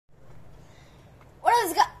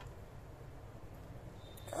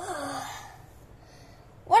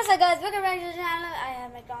up guys, welcome back to the channel. I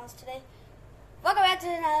have McDonald's today. Welcome back to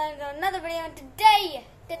the channel, another video, and today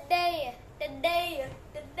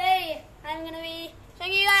I'm gonna be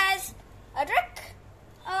showing you guys a trick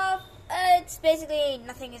of, it's basically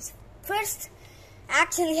nothing. It's first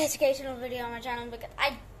actually educational video on my channel because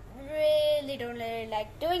I really don't really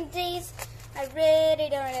like doing these.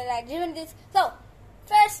 So,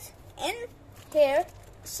 first in here,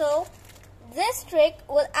 so this trick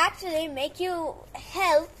will actually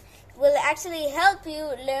help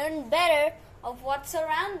you learn better of what's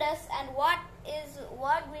around us and what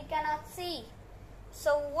we cannot see.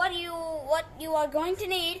 So what you are going to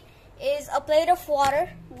need is a plate of water,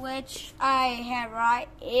 which I have right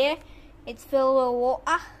here. It's filled with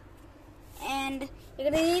water, and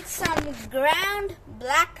you're gonna need some ground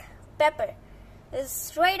black pepper. It's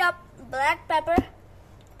straight up black pepper.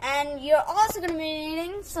 And you're also going to be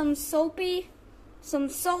needing some dish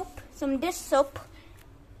soap.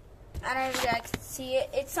 I don't know if you guys can see it.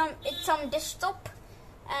 It's some dish soap.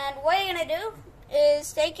 And what you're going to do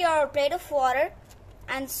is take your plate of water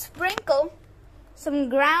and sprinkle some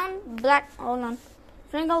ground black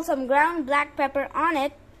pepper on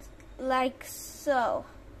it, like so.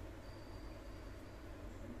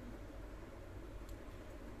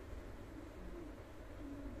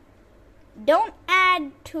 Don't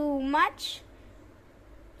add too much.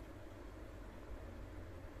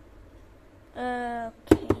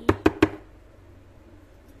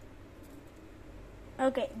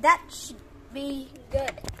 Okay, that should be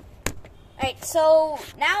good. Alright, so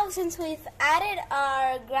now since we've added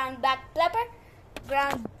our ground black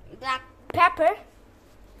pepper,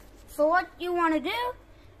 so what you want to do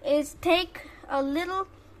is take a little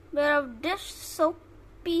bit of dish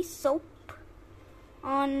soapy soap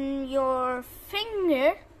on your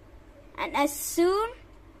finger, and as soon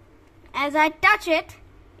as I touch it,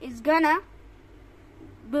 it's gonna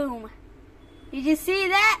boom. Did you see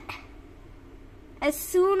that? As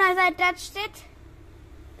soon as I touched it,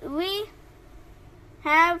 we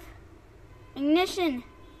have ignition.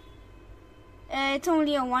 It's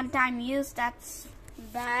only a one-time use. That's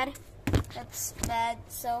bad.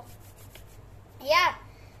 So yeah.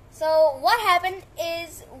 So what happened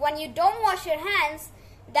is, when you don't wash your hands,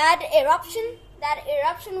 that eruption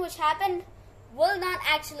which happened will not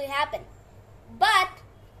actually happen. But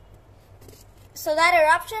so that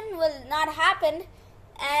eruption will not happen,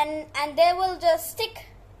 and they will just stick.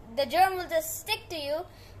 The germ will just stick to you.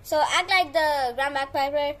 So act like the ground black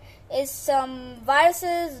pepper is some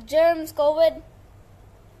viruses, germs, COVID.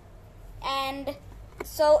 And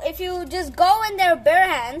so if you just go in their bare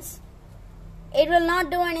hands, it will not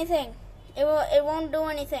do anything. It won't do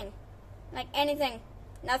anything. Like anything.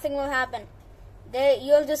 Nothing will happen.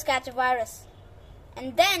 You'll just catch a virus.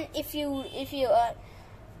 And then if you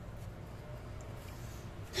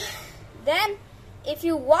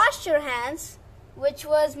wash your hands, which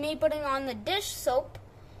was me putting on the dish soap,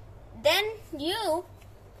 then you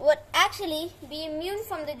would actually be immune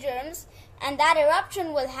from the germs, and that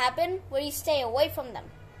eruption will happen where you stay away from them.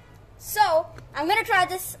 So I'm gonna try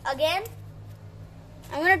this again.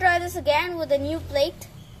 With a new plate.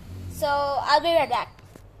 So I'll be right back.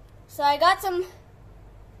 So I got some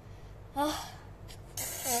black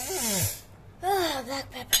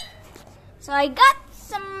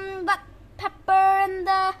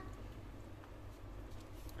pepper.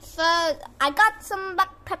 So I got some black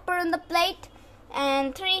pepper in the plate.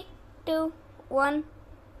 And 3, 2, 1.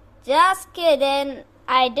 Just kidding.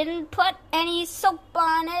 I didn't put any soap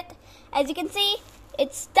on it. As you can see,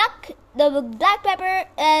 it's stuck. The black pepper,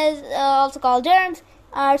 as also called germs,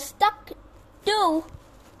 are stuck to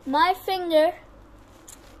my finger,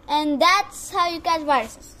 and that's how you catch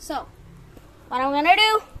viruses. So what I'm gonna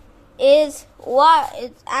do is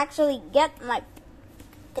actually get my.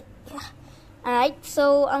 Alright,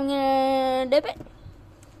 so I'm gonna dip it,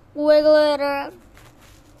 wiggle it around,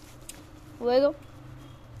 wiggle.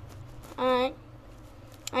 Alright,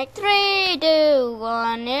 3, 2,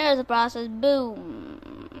 1. Here's the process. Boom.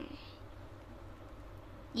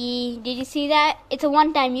 Yeah, did you see that? It's a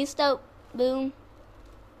one-time use though. Boom.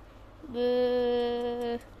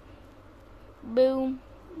 Boom. Boom.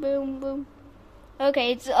 Boom. Boom.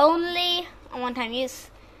 Okay, it's only a one-time use.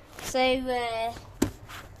 So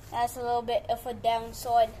that's a little bit of a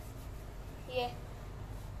downside. Yeah.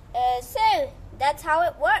 So that's how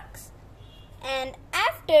it works. And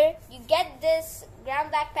after you get this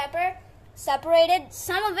ground black pepper separated,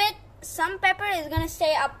 some pepper is gonna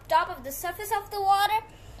stay up top of the surface of the water,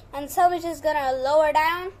 and some is just gonna lower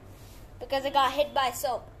down because it got hit by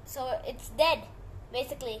soap. So it's dead,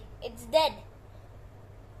 basically. It's dead.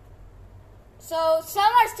 So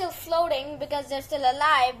some are still floating because they're still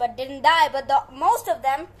alive but didn't die, but most of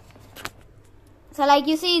them. So like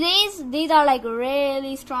you see these are like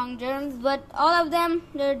really strong germs, but all of them,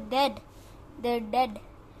 they're dead. They're dead.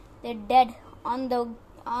 They're dead on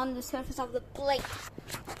the surface of the plate,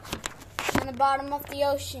 on the bottom of the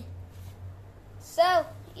ocean. So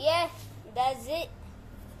yeah, that's it.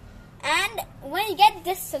 And when you get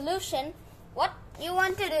this solution, what you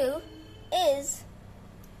want to do is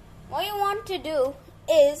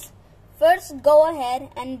first go ahead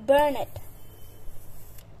and burn it.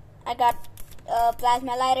 I got a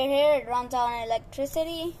plasma lighter here. It runs on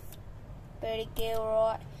electricity. Pretty cool,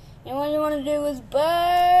 right? And what you want to do is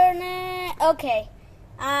burn it. Okay,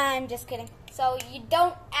 I'm just kidding. So you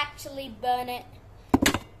don't actually burn it.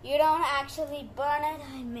 You don't actually burn it.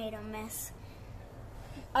 I made a mess.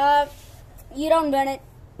 You don't burn it.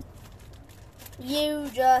 You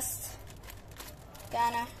just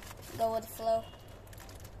kinda go with the flow.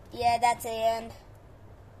 Yeah, that's the end.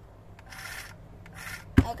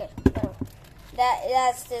 Okay,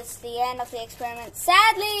 that's just the end of the experiment.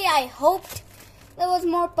 Sadly, I hoped there was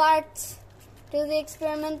more parts to the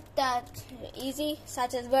experiment that were easy,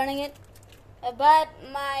 such as burning it. But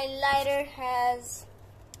my lighter has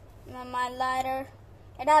a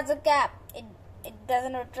cap. It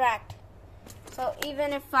doesn't retract. So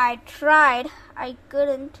even if I tried, I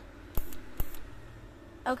couldn't.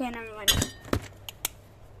 Okay, never mind.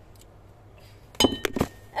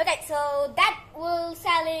 Okay, so that will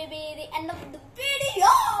sadly be the end of the video.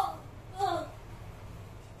 Oh,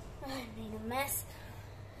 I made a mess.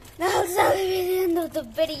 That will sadly be the end of the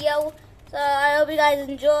video. So I hope you guys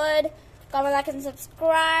enjoyed. Comment, like, and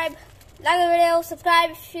subscribe. Like the video,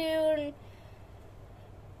 subscribe if you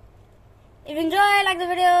enjoy. Like the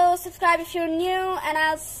video, subscribe if you're new, and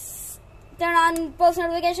I'll turn on post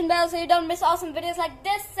notification bell so you don't miss awesome videos like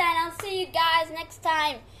this. And I'll see you guys next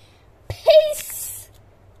time. Peace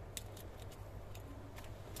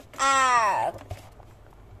out.